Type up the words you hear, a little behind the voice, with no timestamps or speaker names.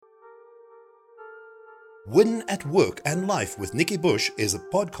Win at Work and Life with Nikki Bush is a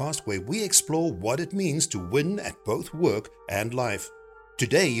podcast where we explore what it means to win at both work and life.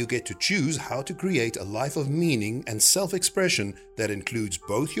 Today you get to choose how to create a life of meaning and self-expression that includes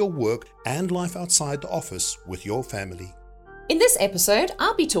both your work and life outside the office with your family. In this episode,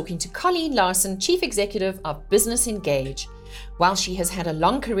 I'll be talking to Colleen Larson, Chief Executive of Business Engage. While she has had a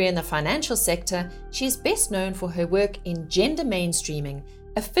long career in the financial sector, she is best known for her work in gender mainstreaming,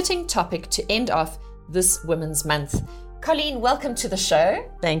 a fitting topic to end off this Women's Month. Colleen, welcome to the show.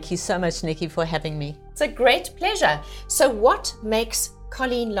 Thank you so much, Nikki, for having me. It's a great pleasure. So what makes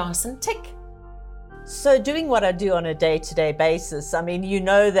Colleen Larson tick? So doing what I do on a day-to-day basis, I mean, you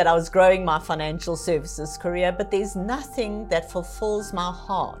know that I was growing my financial services career, but there's nothing that fulfills my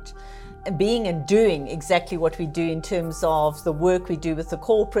heart. Being and doing exactly what we do in terms of the work we do with the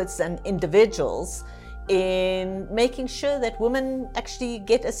corporates and individuals in making sure that women actually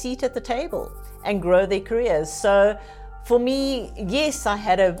get a seat at the table and grow their careers. So for me, yes, I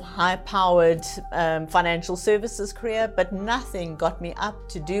had a high-powered financial services career, but nothing got me up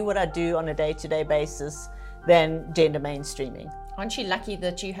to do what I do on a day-to-day basis than gender mainstreaming. Aren't you lucky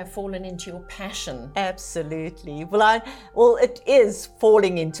that you have fallen into your passion? Absolutely. Well, it is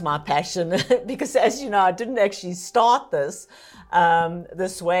falling into my passion because, as you know, I didn't actually start this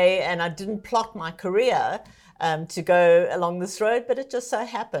way, and I didn't plot my career to go along this road, but it just so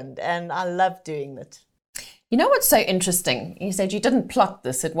happened, and I love doing it. You know what's so interesting? You said you didn't plot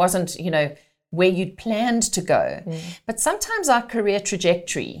this. It wasn't, where you'd planned to go. But sometimes our career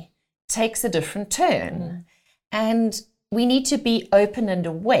trajectory takes a different turn. And we need to be open and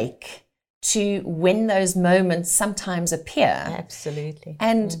awake to when those moments sometimes appear. Absolutely.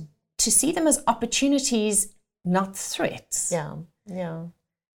 And to see them as opportunities, not threats. Yeah.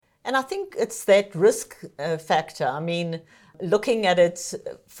 And I think it's that risk factor. I mean, looking at it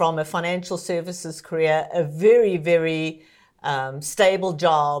from a financial services career, a very, very stable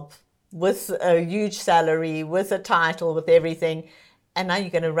job with a huge salary, with a title, with everything. And now you're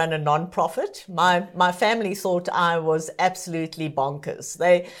going to run a non-profit. My family thought I was absolutely bonkers.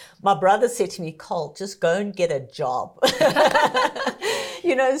 My brother said to me, "Cole, just go and get a job."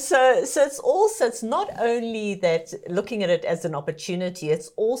 So it's not only that looking at it as an opportunity, it's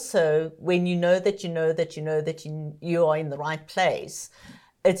also when you know that you are in the right place,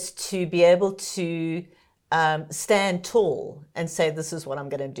 it's to be able to stand tall and say, this is what I'm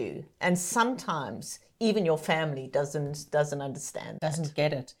going to do. And sometimes even your family doesn't understand that. Doesn't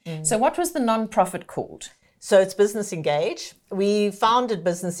get it. So what was the non-profit called? So it's Business Engage. We founded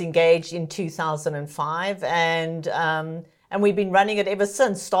Business Engage in 2005, and we've been running it ever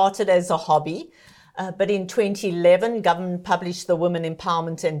since. Started as a hobby, but in 2011, government published the Women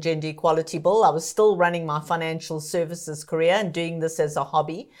Empowerment and Gender Equality Bill. I was still running my financial services career and doing this as a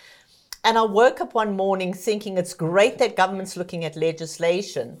hobby. And I woke up one morning thinking it's great that government's looking at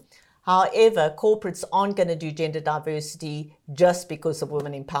legislation. However, corporates aren't going to do gender diversity just because of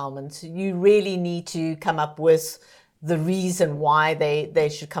women empowerment. You really need to come up with the reason why they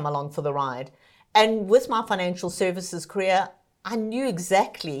should come along for the ride. And with my financial services career, I knew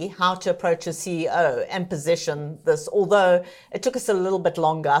exactly how to approach a CEO and position this, although it took us a little bit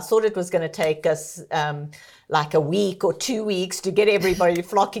longer. I thought it was going to take us like a week or 2 weeks to get everybody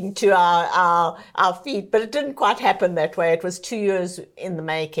flocking to our feet, but it didn't quite happen that way. It was 2 years in the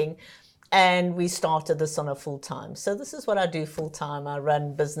making, and we started this on a full-time. So this is what I do full-time. I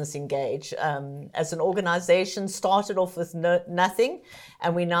run Business Engage as an organization. Started off with nothing,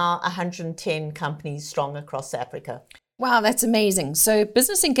 and we're now 110 companies strong across Africa. Wow, that's amazing. So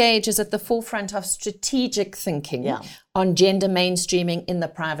Business Engage is at the forefront of strategic thinking on gender mainstreaming in the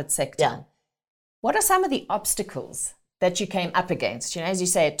private sector. Yeah. What are some of the obstacles that you came up against? As you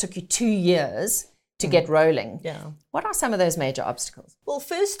say, it took you 2 years to get rolling. Yeah. What are some of those major obstacles? Well,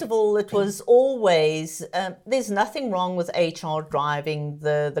 first of all, it was always, there's nothing wrong with HR driving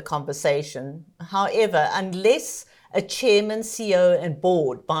the conversation. However, unless a chairman, CEO, and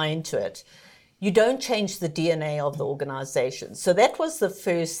board buy into it, you don't change the DNA of the organization. So that was the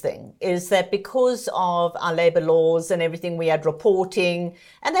first thing, is that because of our labor laws and everything, we had reporting,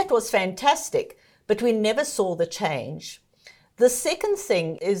 and that was fantastic, but we never saw the change. The second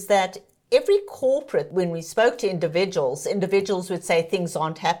thing is that every corporate, when we spoke to individuals would say things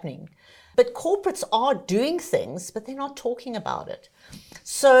aren't happening. But corporates are doing things, but they're not talking about it.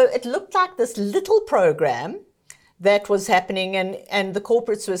 So it looked like this little program that was happening, and the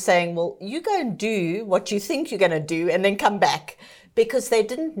corporates were saying, well, you go and do what you think you're going to do and then come back, because they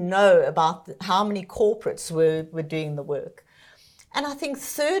didn't know about how many corporates were doing the work. And I think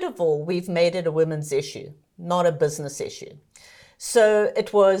third of all, we've made it a women's issue, not a business issue. So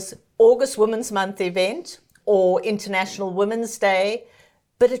it was August Women's Month event or International Women's Day,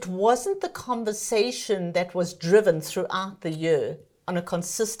 but it wasn't the conversation that was driven throughout the year on a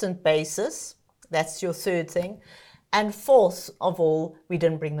consistent basis. That's your third thing. And fourth of all, we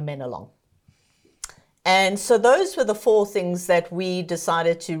didn't bring the men along. And so those were the four things that we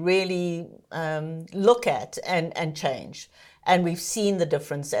decided to really look at and change. And we've seen the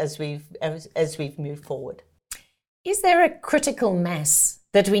difference as we've moved forward. Is there a critical mass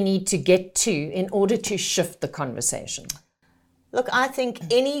that we need to get to in order to shift the conversation? Look, I think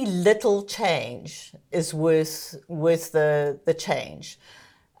any little change is worth the change.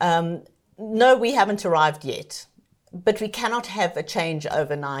 No, we haven't arrived yet, but we cannot have a change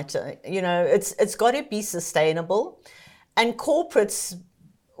overnight. It's got to be sustainable, and corporates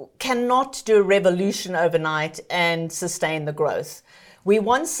cannot do a revolution overnight and sustain the growth. We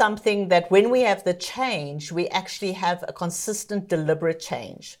want something that when we have the change, we actually have a consistent, deliberate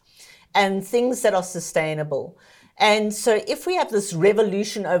change and things that are sustainable. And so if we have this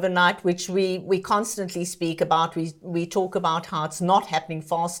revolution overnight, which we constantly speak about, we talk about how it's not happening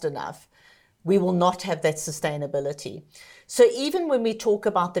fast enough, we will not have that sustainability. So even when we talk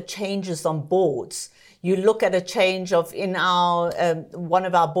about the changes on boards, you look at a change in our one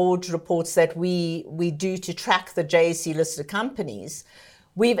of our board reports that we do to track the JSE listed companies,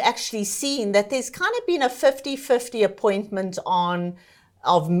 we've actually seen that there's kind of been a 50-50 appointment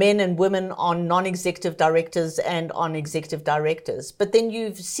of men and women on non-executive directors and on executive directors. But then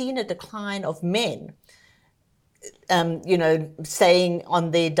you've seen a decline of men, staying on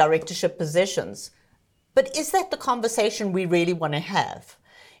their directorship positions. But is that the conversation we really want to have?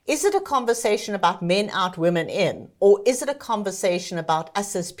 Is it a conversation about men out, women in? Or is it a conversation about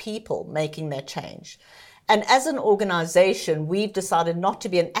us as people making that change? And as an organization, we've decided not to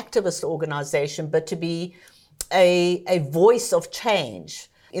be an activist organization, but to be a voice of change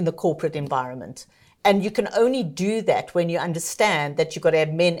in the corporate environment. And you can only do that when you understand that you've got to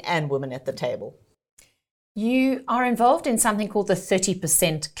have men and women at the table. You are involved in something called the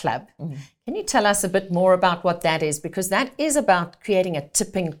 30% Club. Mm-hmm. Can you tell us a bit more about what that is? Because that is about creating a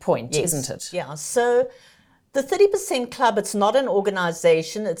tipping point, yes, isn't it? Yeah. So the 30% Club, it's not an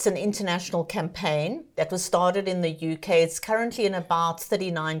organization. It's an international campaign that was started in the UK. It's currently in about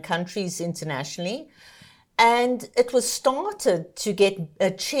 39 countries internationally. And it was started to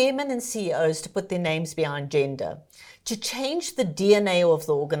get chairmen and CEOs to put their names behind gender, to change the DNA of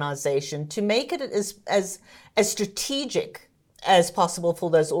the organization, to make it as strategic as possible for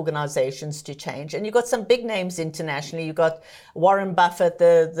those organizations to change. And you've got some big names internationally. You've got Warren Buffett,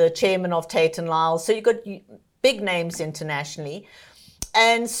 the chairman of Tate & Lyle. So you've got big names internationally.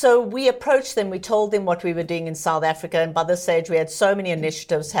 And so we approached them. We told them what we were doing in South Africa. And by this stage, we had so many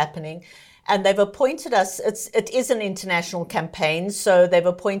initiatives happening. And they've appointed us, it is an international campaign, so they've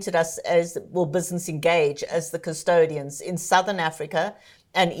appointed us as, Business Engage, as the custodians in Southern Africa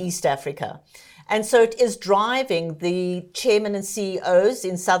and East Africa. And so it is driving the chairmen and CEOs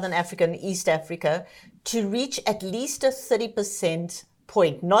in Southern Africa and East Africa to reach at least a 30%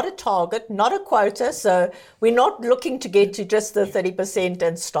 point, not a target, not a quota. So we're not looking to get to just the 30%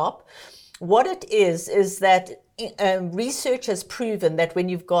 and stop. What it is that research has proven that when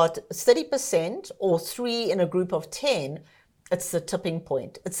you've got 30% or 3 in a group of 10, it's the tipping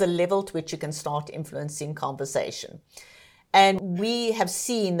point. It's the level to which you can start influencing conversation. And we have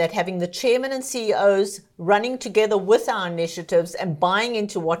seen that having the chairman and CEOs running together with our initiatives and buying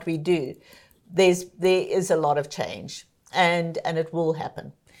into what we do, there is a lot of change, and it will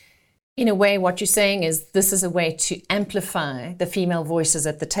happen. In a way, what you're saying is this is a way to amplify the female voices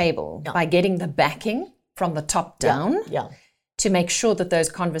at the table, yeah, by getting the backing from the top down, yeah, to make sure that those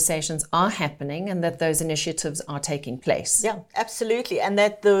conversations are happening and that those initiatives are taking place. Yeah, absolutely. And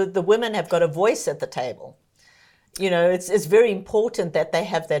that the women have got a voice at the table. It's very important that they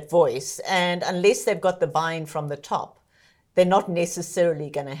have that voice. And unless they've got the buy-in from the top, they're not necessarily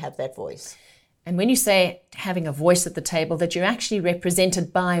going to have that voice. And when you say having a voice at the table, that you're actually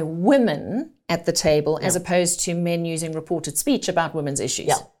represented by women at the table, yeah, as opposed to men using reported speech about women's issues.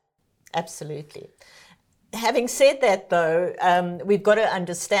 Yeah, absolutely. Having said that, though, we've got to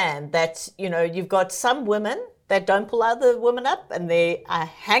understand that, you've got some women that don't pull other women up, and there are a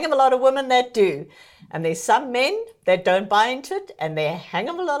hang of a lot of women that do. And there's some men that don't buy into it, and there are a hang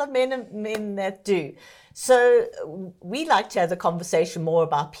of a lot of men that do. So we like to have the conversation more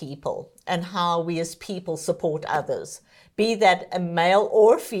about people and how we as people support others, be that a male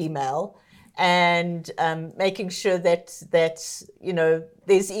or female, and making sure that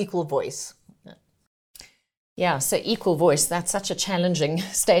there's equal voice. Yeah, so equal voice, that's such a challenging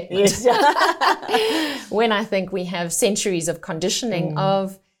statement. Yes. When I think we have centuries of conditioning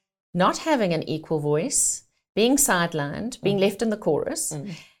of not having an equal voice, being sidelined, being left in the chorus,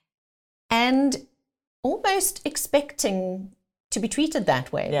 and almost expecting to be treated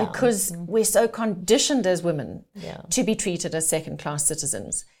that way because we're so conditioned as women to be treated as second-class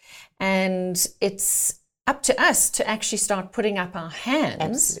citizens. And it's up to us to actually start putting up our hands.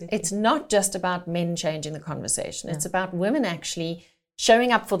 Absolutely. It's not just about men changing the conversation. It's about women actually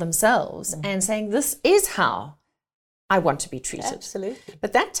showing up for themselves and saying, this is how I want to be treated. Absolutely.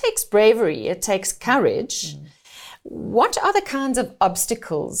 But that takes bravery. It takes courage. What are the kinds of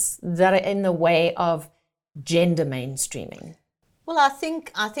obstacles that are in the way of gender mainstreaming? Well, I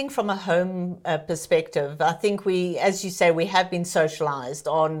think from a home perspective, I think we, as you say, we have been socialized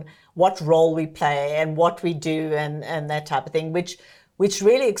on what role we play and what we do and that type of thing, which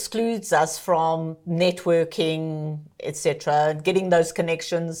really excludes us from networking, etc., getting those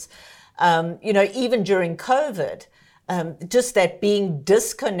connections. Even during COVID, just that being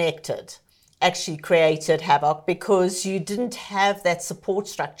disconnected actually created havoc because you didn't have that support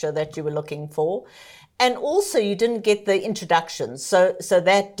structure that you were looking for. And also you didn't get the introductions. So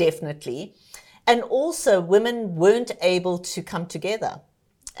that definitely. And also women weren't able to come together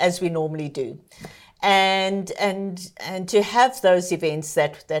as we normally do. And to have those events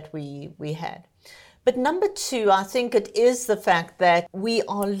that we had. But number two, I think it is the fact that we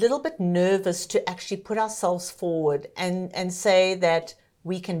are a little bit nervous to actually put ourselves forward and say that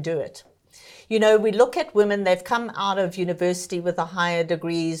we can do it. We look at women, they've come out of university with the higher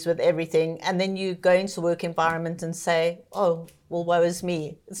degrees, with everything, and then you go into work environment and say, oh, well, woe is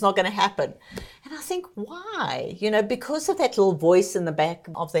me. It's not going to happen. And I think, why? Because of that little voice in the back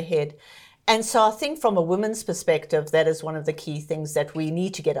of the head. And so I think from a woman's perspective, that is one of the key things that we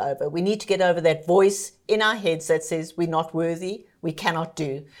need to get over. We need to get over that voice in our heads that says we're not worthy, we cannot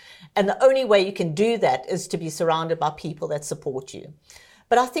do. And the only way you can do that is to be surrounded by people that support you.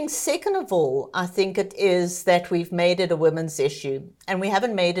 But I think second of all, I think it is that we've made it a women's issue and we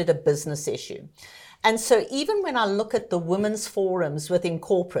haven't made it a business issue. And so even when I look at the women's forums within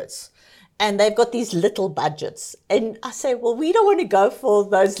corporates, and they've got these little budgets, and I say, well, we don't want to go for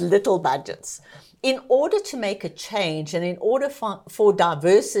those little budgets. In order to make a change and in order for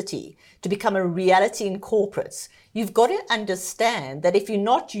diversity to become a reality in corporates, you've got to understand that if you're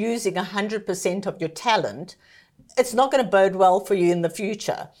not using 100% of your talent, it's not going to bode well for you in the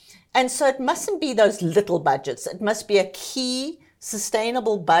future. And so it mustn't be those little budgets. It must be a key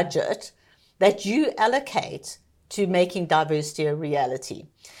sustainable budget that you allocate to making diversity a reality.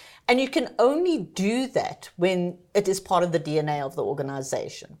 And you can only do that when it is part of the DNA of the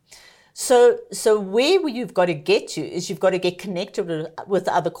organization. So where you've got to get to is you've got to get connected with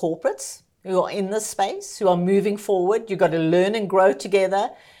other corporates who are in this space, who are moving forward. You've got to learn and grow together.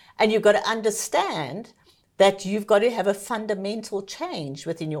 And you've got to understand that you've got to have a fundamental change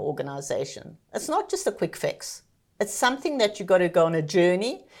within your organization. It's not just a quick fix. It's something that you've got to go on a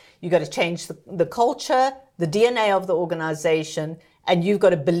journey. You've got to change the culture, the DNA of the organization, and you've got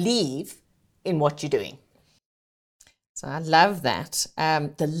to believe in what you're doing. So I love that,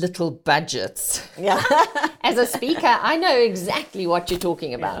 the little budgets. Yeah. As a speaker, I know exactly what you're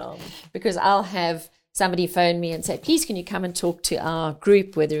talking about because I'll have somebody phone me and say, please, can you come and talk to our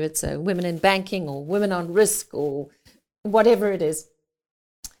group, whether it's a women in banking or women on risk or whatever it is.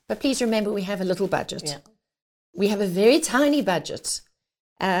 But please remember, we have a little budget. Yeah. We have a very tiny budget.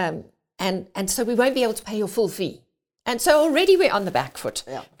 And so we won't be able to pay your full fee. And so already we're on the back foot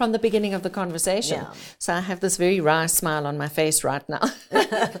from the beginning of the conversation. Yeah. So I have this very wry smile on my face right now.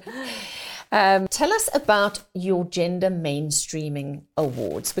 Tell us about your Gender Mainstreaming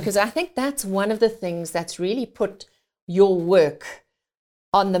Awards, because I think that's one of the things that's really put your work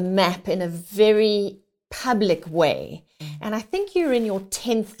on the map in a very public way. And I think you're in your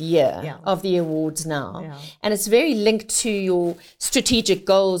 10th year of the awards now. Yeah. And it's very linked to your strategic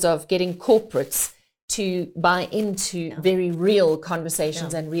goals of getting corporates to buy into very real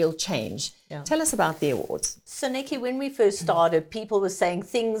conversations and real change. Yeah. Tell us about the awards. So, Nikki, when we first started, people were saying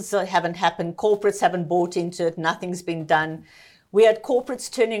things haven't happened, corporates haven't bought into it, nothing's been done. We had corporates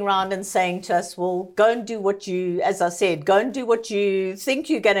turning around and saying to us, well, go and do what you, as I said, go and do what you think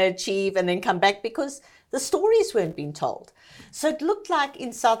you're going to achieve and then come back, because the stories weren't being told. So it looked like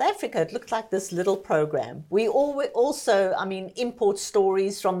in South Africa, it looked like this little program. We also, import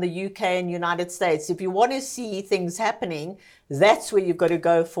stories from the UK and United States. If you want to see things happening, that's where you've got to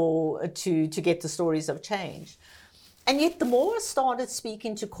go for to get the stories of change. And yet the more I started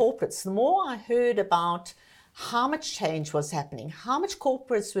speaking to corporates, the more I heard about how much change was happening, how much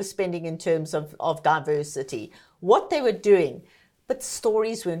corporates were spending in terms of diversity, what they were doing, but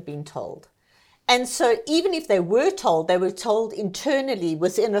stories weren't being told. And so even if they were told internally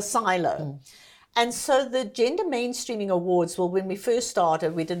within a silo. And so the Gender Mainstreaming Awards, well, when we first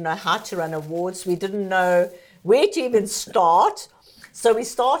started, we didn't know how to run awards. We didn't know where to even start. So we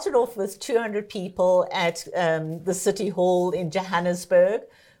started off with 200 people at the City Hall in Johannesburg.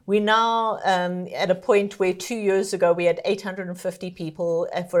 We're now at a point where 2 years ago we had 850 people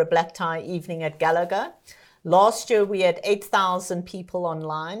for a black tie evening at Gallagher. Last year we had 8,000 people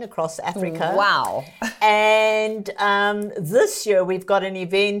online across Africa. Wow. And this year we've got an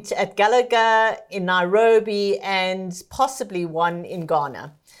event at Gallagher in Nairobi and possibly one in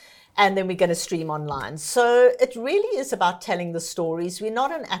Ghana. And then we're going to stream online. So it really is about telling the stories. We're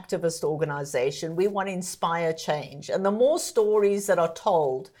not an activist organization. We want to inspire change. And the more stories that are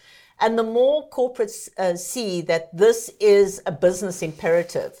told, and the more corporates see that this is a business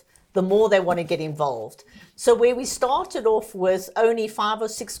imperative, the more they want to get involved. So where we started off with only 5 or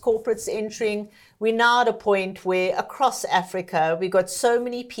 6 corporates entering, we're now at a point where across Africa, we've got so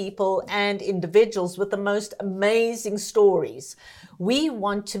many people and individuals with the most amazing stories. We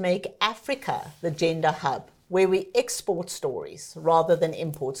want to make Africa the gender hub, where we export stories rather than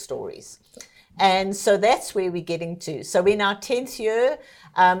import stories. And so that's where we're getting to. So we're in our 10th year.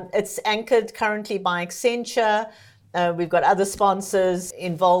 It's anchored currently by Accenture. We've got other sponsors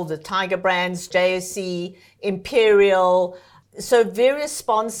involved, the Tiger Brands, JSE, Imperial. So various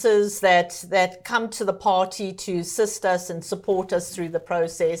sponsors that come to the party to assist us and support us through the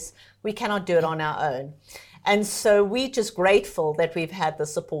process. We cannot do it on our own. And so we're just grateful that we've had the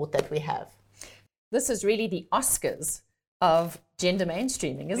support that we have. This is really the Oscars of gender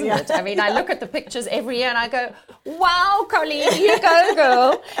mainstreaming, isn't it? I mean, I look at the pictures every year and I go, wow, Colleen, you go,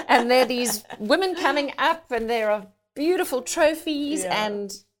 girl. And there are these women coming up and there are beautiful trophies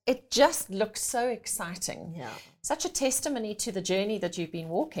and it just looks so exciting. Yeah. Such a testimony to the journey that you've been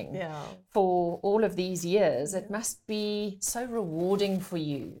walking for all of these years. It must be so rewarding for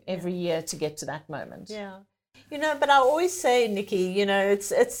you every year to get to that moment. Yeah. You know, but I always say, Nikki, you know,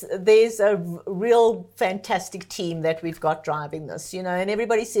 there's a real fantastic team that we've got driving this, you know, and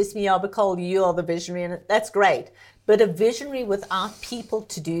everybody says to me, oh, but Cole, you are the visionary, and that's great. But a visionary without people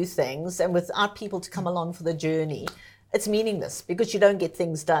to do things and without people to come along for the journey, it's meaningless because you don't get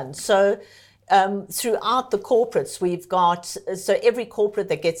things done. So throughout the corporates, we've got, so every corporate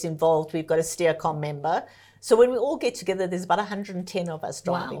that gets involved, we've got a SteerCom member. So when we all get together, there's about 110 of us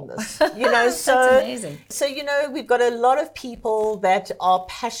driving this. You know, so that's amazing. So, you know, we've got a lot of people that are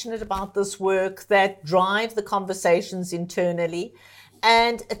passionate about this work, that drive the conversations internally,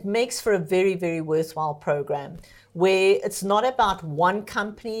 and it makes for a very, very worthwhile program where it's not about one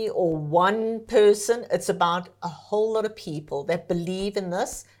company or one person, it's about a whole lot of people that believe in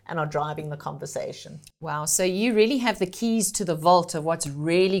this and are driving the conversation. Wow, so you really have the keys to the vault of what's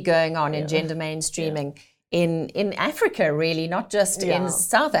really going on in gender mainstreaming in Africa, really, not just in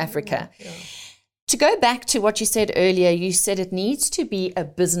South Africa. To go back to what you said earlier, you said it needs to be a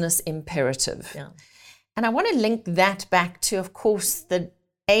business imperative. And I want to link that back to, of course, the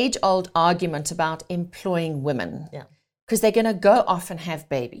age-old argument about employing women, because they're going to go off and have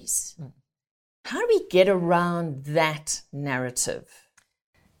babies. How do we get around that narrative?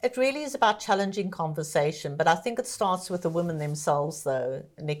 It really is about challenging conversation, but I think it starts with the women themselves, though,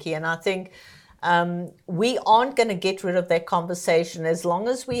 Nikki. And I think we aren't going to get rid of that conversation as long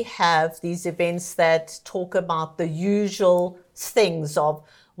as we have these events that talk about the usual things of,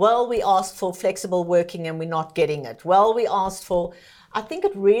 well, we asked for flexible working and we're not getting it. Well, we asked for, I think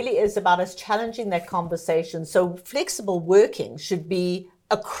it really is about us challenging that conversation. So flexible working should be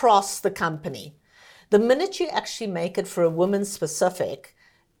across the company. The minute you actually make it for a woman specific,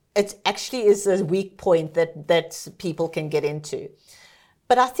 it actually is a weak point that people can get into.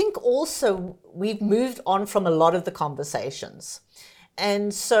 But I think also we've moved on from a lot of the conversations.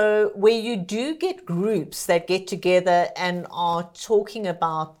 And so where you do get groups that get together and are talking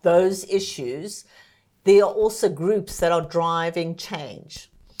about those issues, there are also groups that are driving change.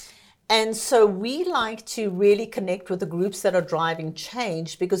 And so we like to really connect with the groups that are driving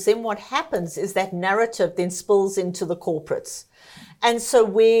change, because then what happens is that narrative then spills into the corporates. And so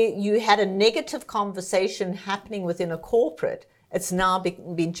where you had a negative conversation happening within a corporate, it's now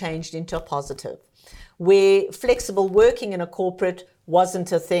been changed into a positive. Where flexible working in a corporate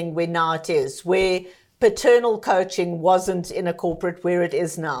wasn't a thing, where now it is. Where paternal coaching wasn't in a corporate, where it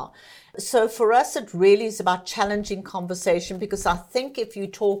is now. So for us, it really is about challenging conversation, because I think if you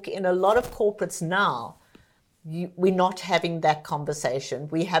talk in a lot of corporates now, we're not having that conversation.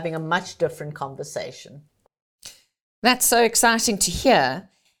 We're having a much different conversation. That's so exciting to hear.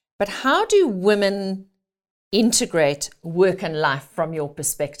 But how do women integrate work and life from your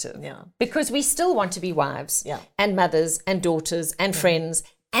perspective. Yeah. Because we still want to be wives Yeah. and mothers and daughters and friends,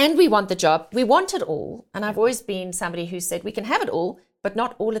 and we want the job. We want it all. And I've always been somebody who said we can have it all, but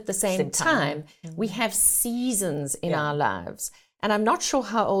not all at the same time. We have seasons in our lives. And I'm not sure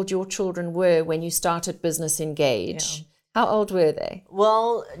how old your children were when you started Business Engage. Yeah. How old were they?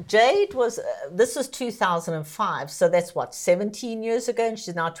 Well, Jade was, this was 2005. So that's what, 17 years ago, and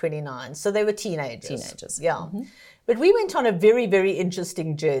she's now 29. So they were teenagers. Yeah. But we went on a very, very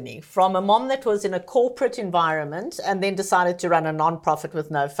interesting journey from a mom that was in a corporate environment and then decided to run a nonprofit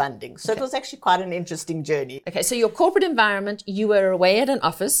with no funding. So it was actually quite an interesting journey. Okay, so your corporate environment, you were away at an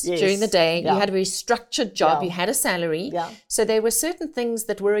office during the day. You had a very structured job. You had a salary. Yeah. So there were certain things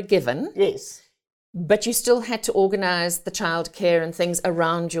that were a given. Yes. But you still had to organize the childcare and things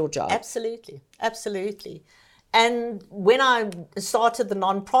around your job. Absolutely. Absolutely. And when I started the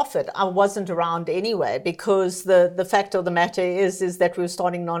nonprofit, I wasn't around anyway, because the fact of the matter is that we were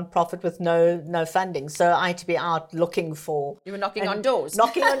starting nonprofit with no funding. So I had to be out looking for. You were knocking on doors.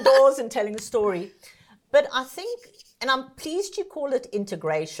 Knocking on doors and telling a story. But I think, and I'm pleased you call it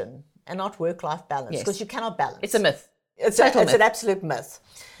integration and not work-life balance, because you cannot balance. It's a myth. It's an absolute myth.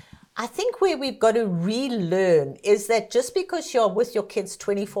 I think where we've got to relearn is that just because you're with your kids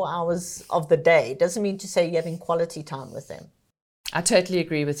 24 hours of the day doesn't mean to say you're having quality time with them. I totally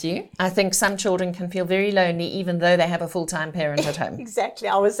agree with you. I think some children can feel very lonely even though they have a full-time parent at home. Exactly.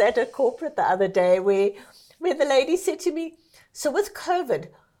 I was at a corporate the other day where the lady said to me, so with COVID,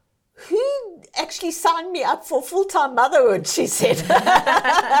 who actually signed me up for full-time motherhood, she said.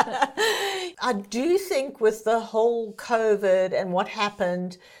 I do think with the whole COVID and what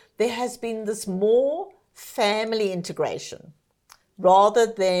happened, there has been this more family integration rather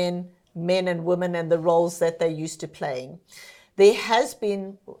than men and women and the roles that they're used to playing. There has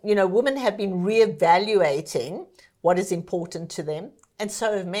been, women have been reevaluating what is important to them, and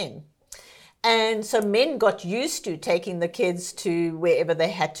so have men. And so men got used to taking the kids to wherever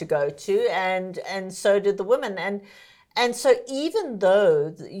they had to go to, and so did the women. And so even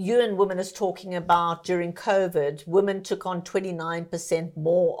though UN Women is talking about during COVID, women took on 29%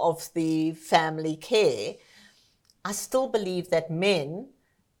 more of the family care, I still believe that men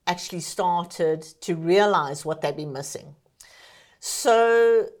actually started to realize what they'd been missing.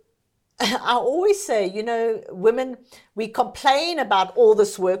 So I always say, women, we complain about all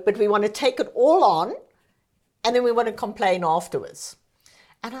this work, but we want to take it all on, and then we want to complain afterwards.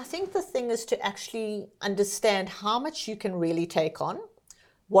 And I think the thing is to actually understand how much you can really take on,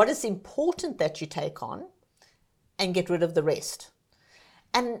 what is important that you take on, and get rid of the rest.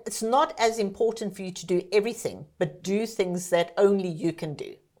 And it's not as important for you to do everything, but do things that only you can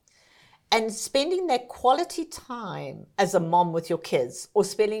do. And spending that quality time as a mom with your kids, or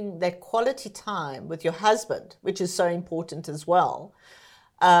spending that quality time with your husband, which is so important as well,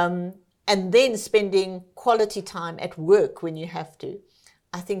 and then spending quality time at work when you have to.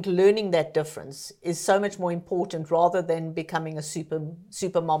 I think learning that difference is so much more important rather than becoming a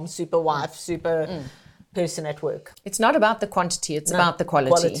super mom, super wife, super person at work. It's not about the quantity, it's about the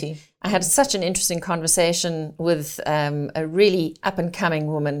quality. I had such an interesting conversation with a really up-and-coming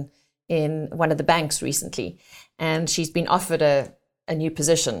woman in one of the banks recently, and she's been offered a new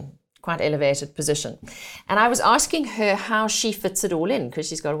position, quite elevated position. And I was asking her how she fits it all in, because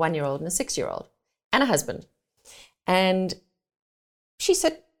she's got a 1-year-old and a 6-year-old and a husband. And she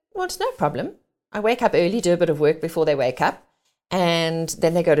said, well, it's no problem. I wake up early, do a bit of work before they wake up, and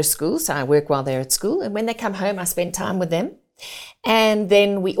then they go to school. So I work while they're at school. And when they come home, I spend time with them. And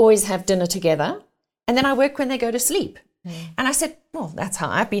then we always have dinner together. And then I work when they go to sleep. And I said, well, that's how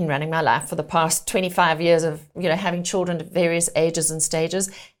I've been running my life for the past 25 years of, having children at various ages and stages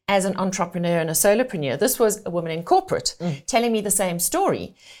as an entrepreneur and a solopreneur. This was a woman in corporate telling me the same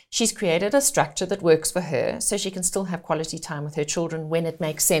story. She's created a structure that works for her so she can still have quality time with her children when it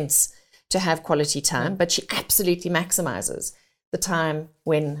makes sense to have quality time, but she absolutely maximizes the time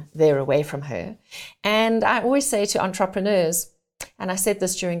when they're away from her. And I always say to entrepreneurs, and I said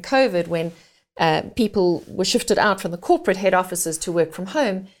this during COVID when people were shifted out from the corporate head offices to work from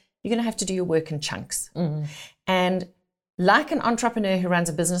home, you're going to have to do your work in chunks. And like an entrepreneur who runs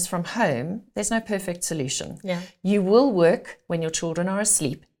a business from home, there's no perfect solution. Yeah. You will work when your children are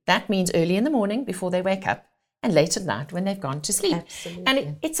asleep. That means early in the morning before they wake up, and late at night when they've gone to sleep. Absolutely.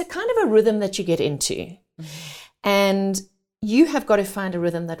 And it's a kind of a rhythm that you get into. And you have got to find a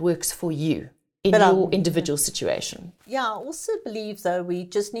rhythm that works for you in your individual situation. Yeah, I also believe, though, we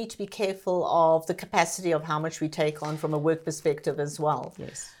just need to be careful of the capacity of how much we take on from a work perspective as well.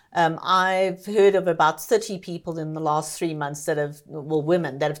 Yes. I've heard of about 30 people in the last 3 months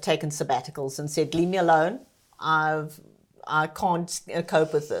women that have taken sabbaticals and said, leave me alone. I can't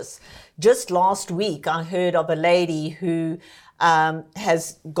cope with this. Just last week, I heard of a lady who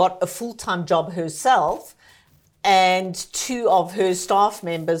has got a full-time job herself, and 2 of her staff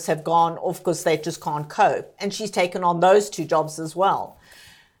members have gone off because they just can't cope. And she's taken on those 2 jobs as well.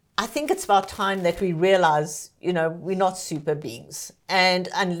 I think it's about time that we realize, we're not super beings. And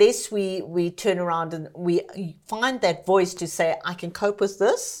unless we turn around and we find that voice to say, I can cope with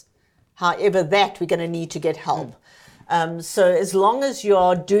this, however that we're going to need to get help. So as long as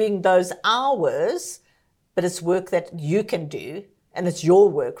you're doing those hours, but it's work that you can do, and it's your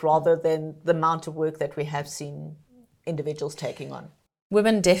work rather than the amount of work that we have seen individuals taking on.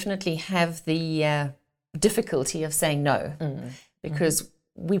 Women definitely have the difficulty of saying no, because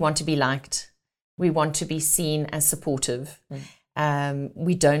we want to be liked. We want to be seen as supportive.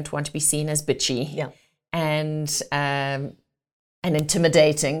 We don't want to be seen as bitchy and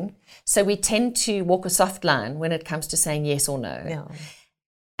intimidating. So we tend to walk a soft line when it comes to saying yes or no. Yeah.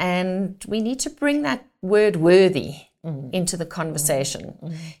 And we need to bring that word worthy into the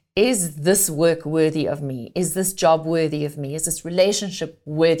conversation. Is this work worthy of me? Is this job worthy of me? Is this relationship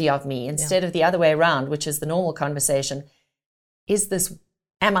worthy of me? Instead of the other way around, which is the normal conversation,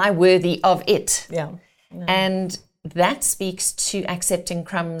 am I worthy of it? Yeah. And that speaks to accepting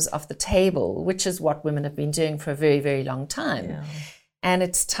crumbs off the table, which is what women have been doing for a very, very long time. Yeah. And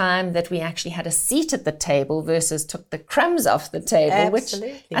it's time that we actually had a seat at the table versus took the crumbs off the table,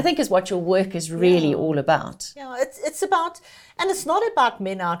 Absolutely. which I think is what your work is really all about. Yeah, it's about, and it's not about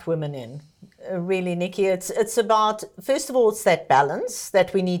men out, women in, really, Nikki. It's about, first of all, it's that balance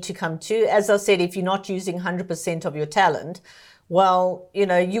that we need to come to. As I said, if you're not using 100% of your talent, well,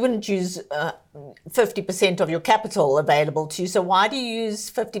 you wouldn't use 50% of your capital available to you. So why do you use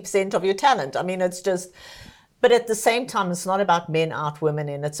 50% of your talent? I mean, it's just... But at the same time, it's not about men out, women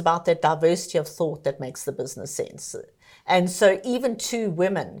in. It's about that diversity of thought that makes the business sense. And so even 2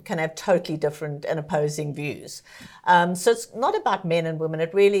 women can have totally different and opposing views. So it's not about men and women.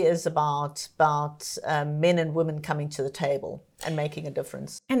 It really is about men and women coming to the table and making a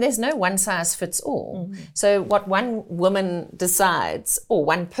difference. And there's no one size fits all. So what one woman decides, or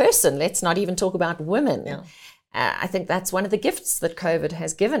one person, let's not even talk about women, I think that's one of the gifts that COVID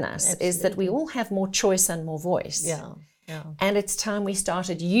has given us. Absolutely. Is that we all have more choice and more voice. Yeah. And it's time we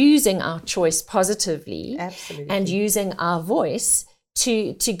started using our choice positively. Absolutely. And using our voice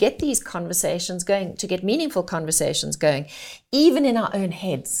to get these conversations going, to get meaningful conversations going, even in our own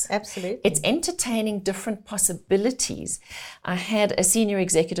heads. Absolutely. It's entertaining different possibilities. I had a senior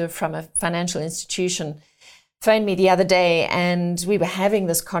executive from a financial institution phone me the other day, and we were having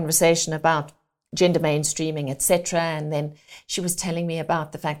this conversation about gender mainstreaming, etc. And then she was telling me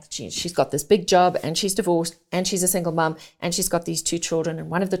about the fact that she's got this big job, and she's divorced, and she's a single mom, and she's got these 2 children, and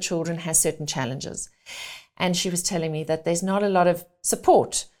one of the children has certain challenges. And she was telling me that there's not a lot of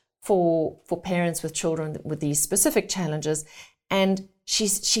support for parents with children with these specific challenges. And she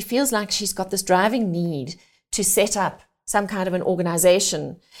feels like she's got this driving need to set up some kind of an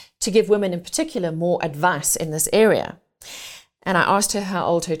organization to give women in particular more advice in this area. And I asked her how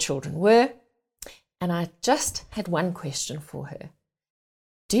old her children were. And I just had one question for her.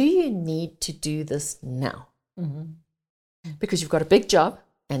 Do you need to do this now? Because you've got a big job,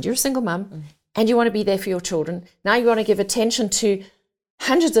 and you're a single mum, and you want to be there for your children. Now you want to give attention to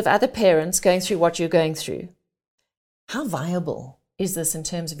hundreds of other parents going through what you're going through. How viable is this in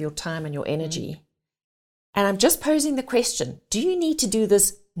terms of your time and your energy? And I'm just posing the question, do you need to do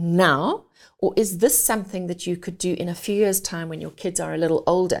this now? Or is this something that you could do in a few years' time when your kids are a little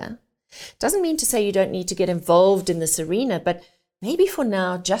older? Doesn't mean to say you don't need to get involved in this arena, but maybe for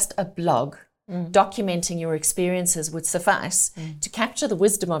now, just a blog documenting your experiences would suffice to capture the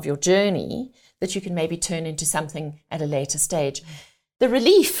wisdom of your journey that you can maybe turn into something at a later stage. The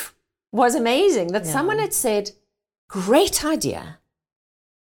relief was amazing that someone had said, great idea,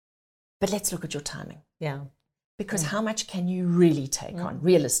 but let's look at your timing. Yeah. Because how much can you really take on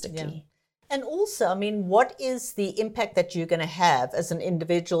realistically? And also, I mean, what is the impact that you're going to have as an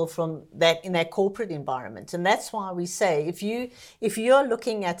individual from that in that corporate environment? And that's why we say, if you're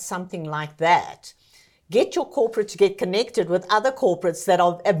looking at something like that, get your corporate to get connected with other corporates that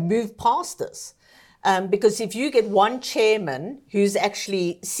have moved past this. Because if you get one chairman who's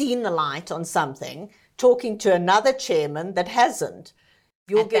actually seen the light on something, talking to another chairman that hasn't,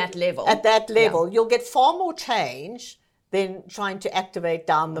 At that level, you'll get far more change than trying to activate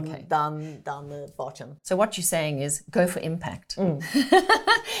down the bottom. So what you're saying is go for impact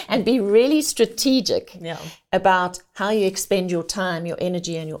and be really strategic about how you expend your time, your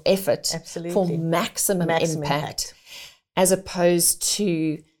energy, and your effort for maximum impact, as opposed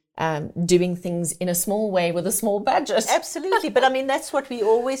to doing things in a small way with a small budget. Absolutely. But I mean, that's what we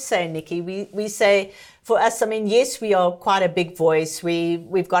always say, Nikki. We say for us, I mean, yes, we are quite a big voice.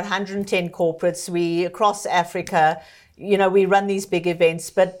 We've got 110 corporates. We across Africa, you know, we run these big events,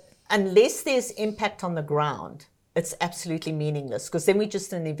 but unless there's impact on the ground, it's absolutely meaningless, because then we're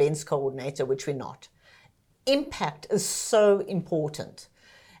just an events coordinator, which we're not. Impact is so important.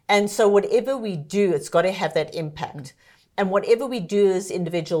 And so whatever we do, it's got to have that impact. And whatever we do as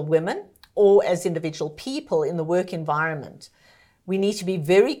individual women or as individual people in the work environment, we need to be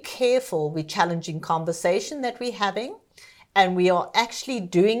very careful with challenging conversation that we're having, and we are actually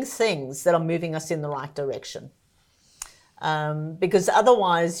doing things that are moving us in the right direction. Because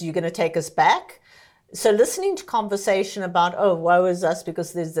otherwise you're going to take us back. So listening to conversation about, oh, woe is us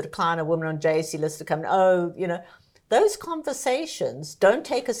because there's a decline of women on JSE list coming, oh, you know, those conversations don't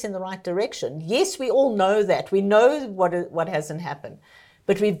take us in the right direction. Yes, we all know that. We know what hasn't happened.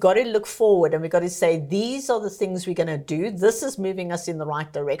 But we've got to look forward, and we've got to say, these are the things we're going to do. This is moving us in the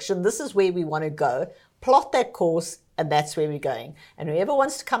right direction. This is where we want to go. Plot that course, and that's where we're going. And whoever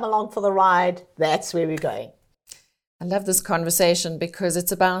wants to come along for the ride, that's where we're going. I love this conversation because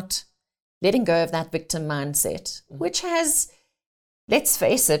it's about letting go of that victim mindset, which has, let's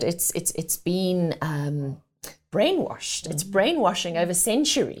face it, it's been brainwashed. It's brainwashing over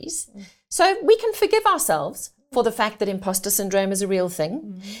centuries. So we can forgive ourselves for the fact that imposter syndrome is a real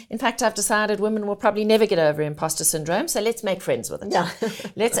thing. In fact, I've decided women will probably never get over imposter syndrome, so let's make friends with it. Yeah.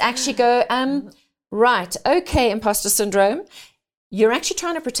 Let's actually go, right, okay, imposter syndrome, you're actually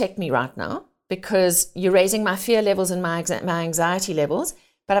trying to protect me right now because you're raising my fear levels and my anxiety levels,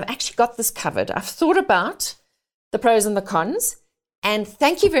 but I've actually got this covered. I've thought about the pros and the cons, and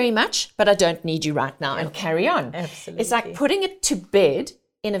thank you very much, but I don't need you right now, and carry on. Absolutely. It's like putting it to bed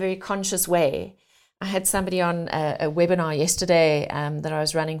in a very conscious way. I had somebody on a webinar yesterday that I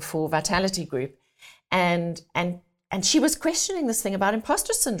was running for Vitality Group, and she was questioning this thing about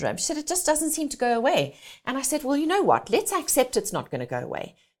imposter syndrome. She said, it just doesn't seem to go away. And I said, well, you know what? Let's accept it's not going to go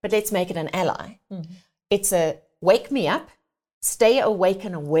away, but let's make it an ally. Mm-hmm. It's a wake me up, stay awake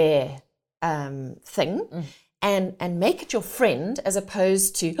and aware thing, and make it your friend, as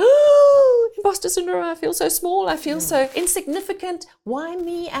opposed to, oh, imposter syndrome, I feel so small, I feel so insignificant. Why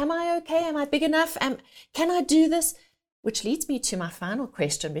me? Am I okay? Am I big enough? Can I do this? Which leads me to my final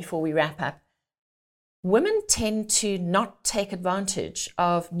question before we wrap up. Women tend to not take advantage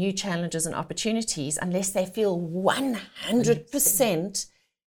of new challenges and opportunities unless they feel 100%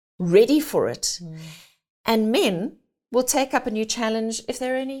 ready for it. And men will take up a new challenge if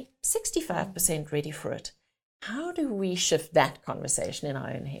they're only 65% ready for it. How do we shift that conversation in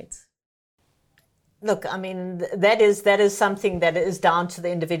our own heads? Look, I mean, that is something that is down to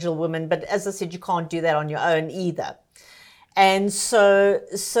the individual woman. But as I said, you can't do that on your own either. And so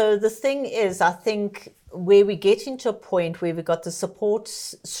the thing is, I think where we get into a point where we've got the support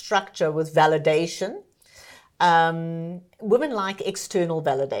structure with validation, women like external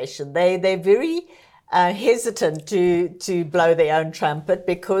validation. They're very hesitant to blow their own trumpet,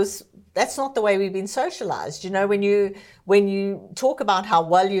 because that's not the way we've been socialized. You know, when you talk about how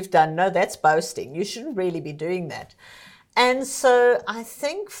well you've done, no, that's boasting. You shouldn't really be doing that. And so I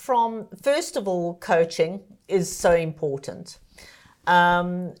think first of all, coaching is so important.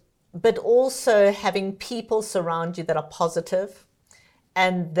 But also having people surround you that are positive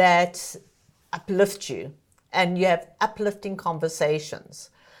and that uplift you. And you have uplifting conversations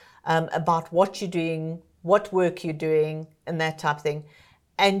about what you're doing, what work you're doing, and that type of thing.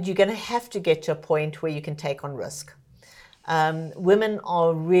 And you're going to have to get to a point where you can take on risk. Women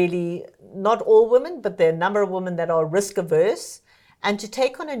are really, not all women, but there are a number of women that are risk averse. And to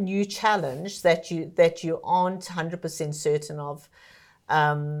take on a new challenge that you aren't 100% certain of,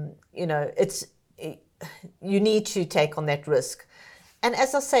 you know, you need to take on that risk. And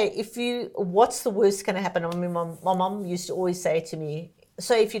as I say, what's the worst going to happen? I mean, my mom used to always say to me,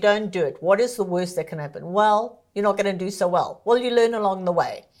 so if you don't do it, what is the worst that can happen? Well, you're not going to do so well. Well, you learn along the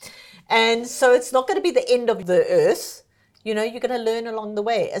way. And so it's not going to be the end of the earth. You know, you're going to learn along the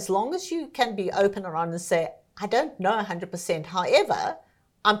way. As long as you can be open around and say, I don't know 100%. However,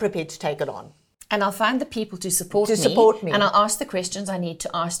 I'm prepared to take it on. And I'll find the people to support me. And I'll ask the questions I need to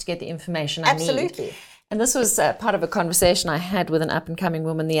ask to get the information I need. Absolutely. And this was part of a conversation I had with an up-and-coming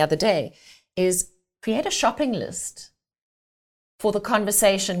woman the other day, is create a shopping list for the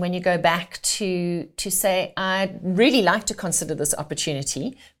conversation when you go back to say, I'd really like to consider this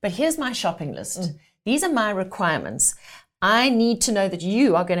opportunity, but here's my shopping list. These are my requirements. I need to know that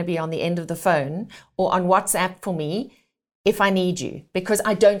you are going to be on the end of the phone or on WhatsApp for me if I need you, because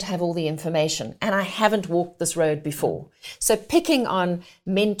I don't have all the information and I haven't walked this road before. So picking on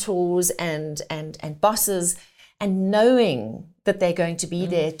mentors and bosses and knowing that they're going to be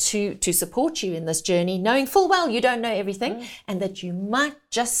there to support you in this journey, knowing full well you don't know everything and that you might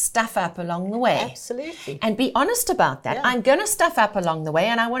just stuff up along the way. Absolutely. And be honest about that. Yeah. I'm going to stuff up along the way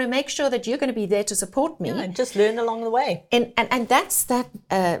and I want to make sure that you're going to be there to support me. Yeah, and just learn along the way. And that's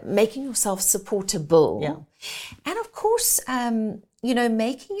that making yourself supportable. Yeah. And of course,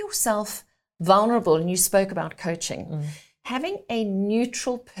 making yourself vulnerable. And you spoke about coaching. Having a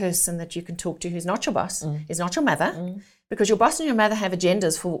neutral person that you can talk to who's not your boss, is not your mother, because your boss and your mother have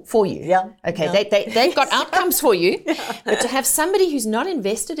agendas for you. Yeah. Okay, Yeah. they've got outcomes for you, but to have somebody who's not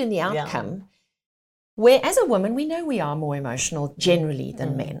invested in the outcome, where as a woman, we know we are more emotional generally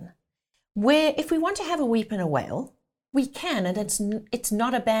than men, where if we want to have a weep and a wail, we can, and it's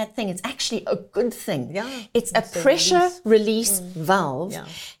not a bad thing. It's actually a good thing. Yeah, it's a pressure release valve. Yeah.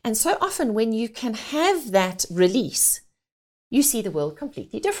 And so often when you can have that release, you see the world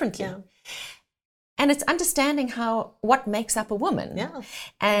completely differently. Yeah. And it's understanding what makes up a woman. Yeah.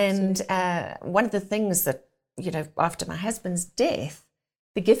 And one of the things that, after my husband's death,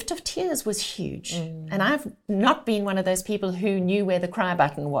 the gift of tears was huge. And I've not been one of those people who knew where the cry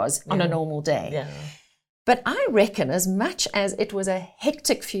button was on a normal day. Yeah. But I reckon as much as it was a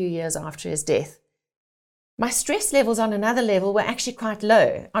hectic few years after his death, my stress levels on another level were actually quite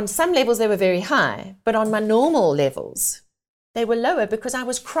low. On some levels, they were very high, but on my normal levels, they were lower because I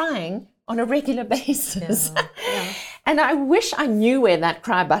was crying on a regular basis. Yeah. And I wish I knew where that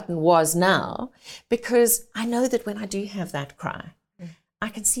cry button was now, because I know that when I do have that cry, I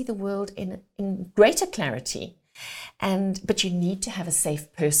can see the world in greater clarity. But you need to have a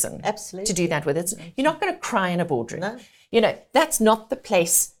safe person to do that with. You're not going to cry in a boardroom. No. That's not the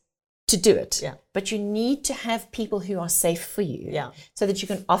place to do it. Yeah. But you need to have people who are safe for you, so that you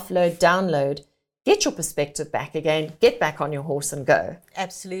can offload, download, get your perspective back again, get back on your horse and go.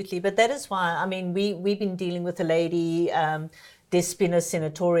 Absolutely. But that is why, we've been dealing with a lady, Despina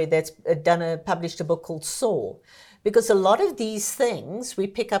Senatore, that's published a book called Soar. Because a lot of these things we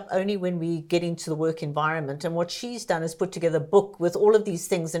pick up only when we get into the work environment. And what she's done is put together a book with all of these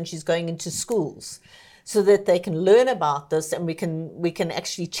things, and she's going into schools so that they can learn about this, and we can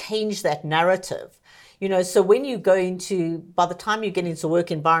actually change that narrative. So when you go by the time you get into the work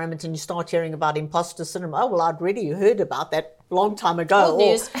environment and you start hearing about imposter syndrome, I'd already heard about that a long time ago. Old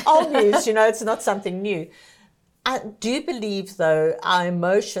news. Old news, it's not something new. I do believe, though, our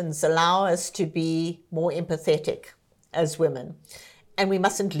emotions allow us to be more empathetic as women, and we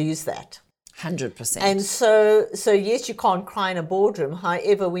mustn't lose that. 100%. And so yes, you can't cry in a boardroom.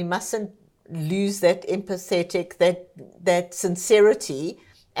 However, we mustn't lose that empathetic, that sincerity,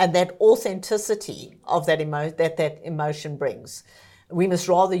 and that authenticity of that emotion brings. We must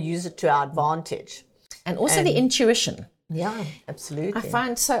rather use it to our advantage. And also the intuition. Yeah, absolutely. I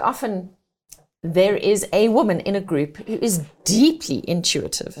find so often there is a woman in a group who is deeply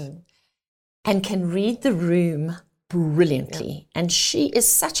intuitive and can read the room brilliantly. And she is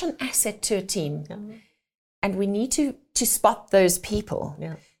such an asset to a team. And we need to spot those people,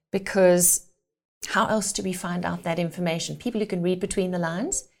 because how else do we find out that information? People who can read between the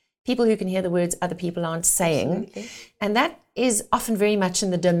lines, people who can hear the words other people aren't saying. Absolutely. And that is often very much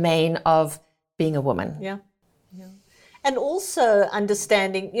in the domain of being a woman. Yeah. And also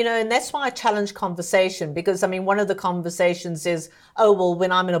understanding, and that's why I challenge conversation, because, one of the conversations is,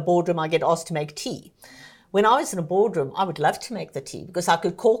 when I'm in a boardroom, I get asked to make tea. When I was in a boardroom, I would love to make the tea because I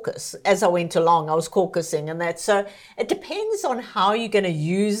could caucus. As I went along, I was caucusing and that. So it depends on how you're going to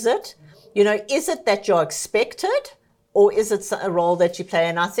use it. Is it that you're expected, or is it a role that you play?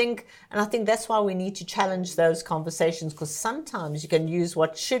 And I think that's why we need to challenge those conversations, because sometimes you can use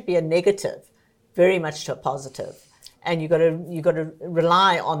what should be a negative very much to a positive. And you got to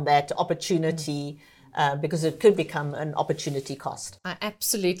rely on that opportunity, because it could become an opportunity cost. I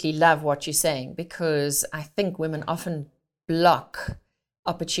absolutely love what you're saying, because I think women often block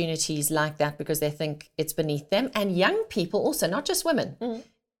opportunities like that because they think it's beneath them. And young people also, not just women,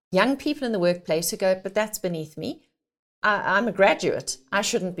 young people in the workplace who go, but that's beneath me. I'm a graduate. I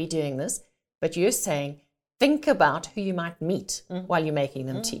shouldn't be doing this. But you're saying, think about who you might meet while you're making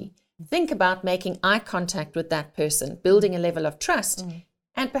them tea. Think about making eye contact with that person, building a level of trust,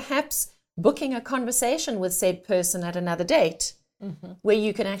 and perhaps booking a conversation with said person at another date, where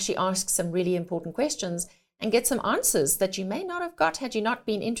you can actually ask some really important questions and get some answers that you may not have got had you not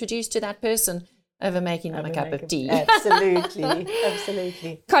been introduced to that person over making them a cup of tea. Absolutely,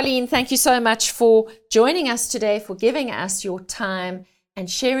 absolutely. Colleen, thank you so much for joining us today, for giving us your time and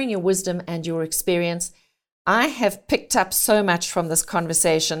sharing your wisdom and your experience. I have picked up so much from this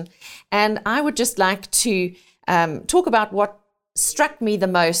conversation, and I would just like to talk about what struck me the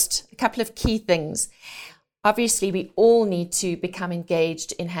most, a couple of key things. Obviously, we all need to become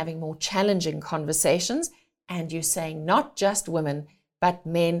engaged in having more challenging conversations, and you're saying not just women, but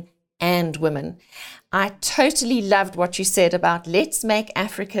men and women. I totally loved what you said about let's make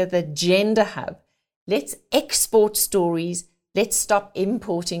Africa the gender hub. Let's export stories. Let's stop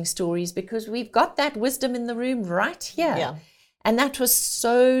importing stories, because we've got that wisdom in the room right here. Yeah. And that was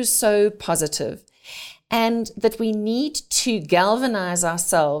so, so positive. And that we need to galvanize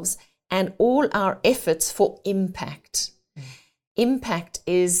ourselves and all our efforts for impact. Impact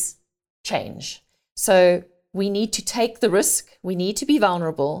is change. So we need to take the risk, we need to be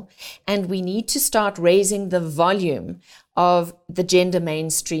vulnerable, and we need to start raising the volume of the gender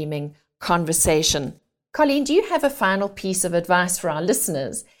mainstreaming conversation. Colleen, do you have a final piece of advice for our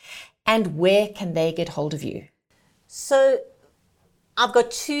listeners, and where can they get hold of you? So I've got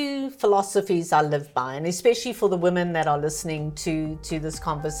two philosophies I live by, and especially for the women that are listening to this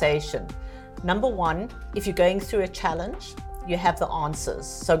conversation. Number one, if you're going through a challenge, you have the answers,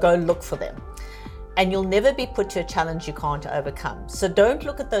 so go look for them. And you'll never be put to a challenge you can't overcome. So don't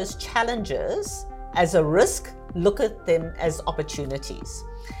look at those challenges as a risk, look at them as opportunities.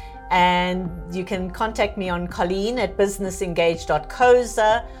 And you can contact me on Colleen at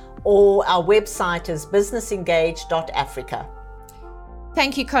businessengage.coza, or our website is businessengage.africa.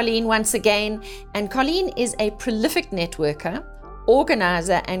 Thank you, Colleen, once again. And Colleen is a prolific networker,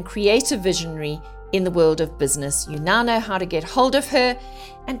 organizer, and creative visionary in the world of business. You now know how to get hold of her.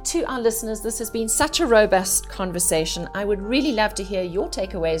 And to our listeners, this has been such a robust conversation. I would really love to hear your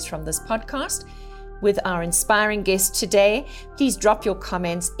takeaways from this podcast with our inspiring guest today. Please drop your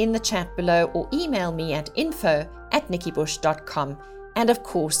comments in the chat below or email me at info@nikkibush.com. And of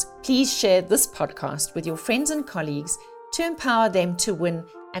course, please share this podcast with your friends and colleagues to empower them to win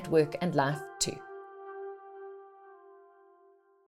at work and life too.